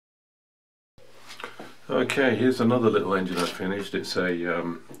Okay, here's another little engine I finished. It's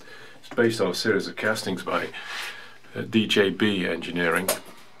based on a series of castings by DJB Engineering.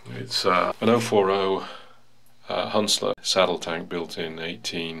 It's an 040 Huntsler saddle tank built in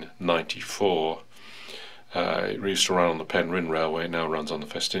 1894. It used to run on the Penrhyn Railway. It now runs on the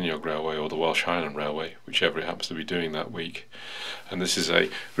Ffestiniog Railway or the Welsh Highland Railway, whichever it happens to be doing that week. And this is a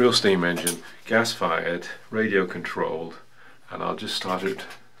real steam engine, gas fired, radio controlled, and I'll just start it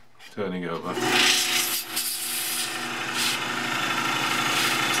turning over.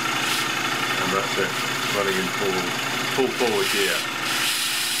 And that's it, running in full forward gear.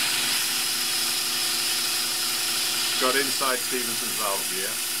 Got inside Stephenson's valve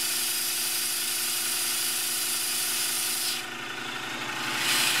gear.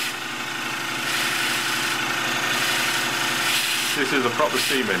 This is a proper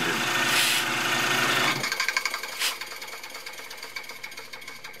steam engine.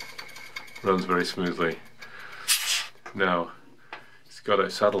 Runs very smoothly. Now, it's got a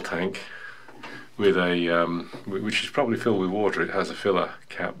saddle tank with a which is probably filled with water. It has a filler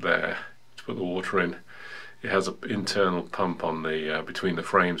cap there to put the water in. It has an internal pump on the between the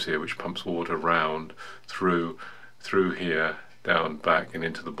frames here, which pumps water round through here, down, back, and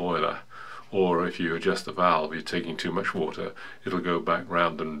into the boiler. Or if you adjust the valve, you're taking too much water, it'll go back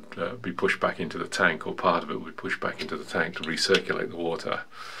round and be pushed back into the tank, or part of it will be pushed back into the tank to recirculate the water.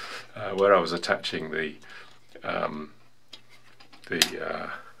 Where I was attaching the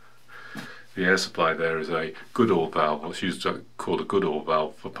air supply, there is a Goodall valve, what's used to called a Goodall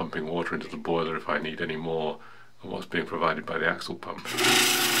valve for pumping water into the boiler if I need any more than what's being provided by the axle pump.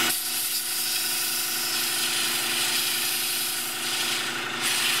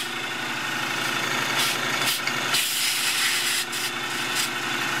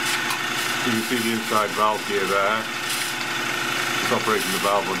 You can see the inside valve gear there. It's operating the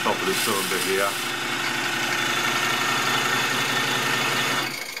valve on top of the cylinder here.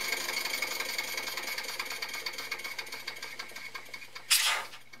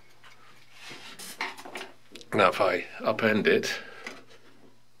 Now if I upend it,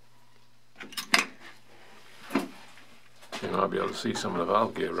 you might be able to see some of the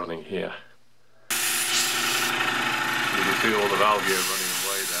valve gear running here. You can see all the valve gear running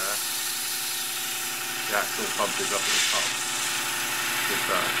away there. The axle pump is up at the top. Just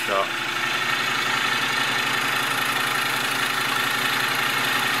that shot.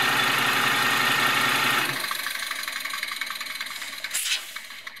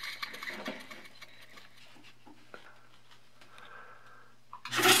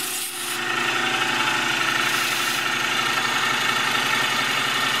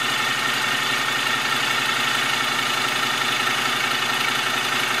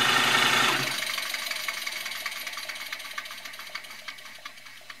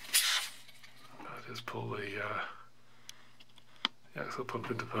 Just pull the axle pump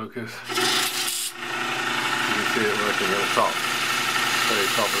into focus. You can see it working at the top, very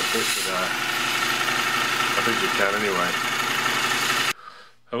top of the picture there. I think you can anyway.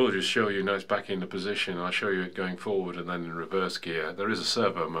 I will just show you now it's back into position. I'll show you it going forward and then in reverse gear. There is a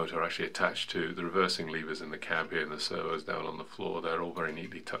servo motor actually attached to the reversing levers in the cab here, and the servos down on the floor. They're all very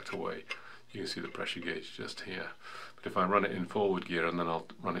neatly tucked away. You can see the pressure gauge just here. But if I run it in forward gear and then I'll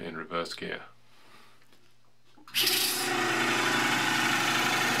run it in reverse gear.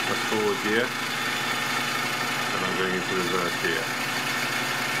 That's forward gear, and I'm going into reverse gear.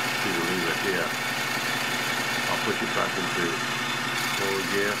 See the lever here. I'll push it back into forward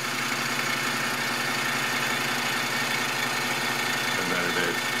gear, and there it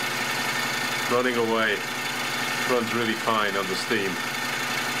is. Running away. Runs really fine under steam.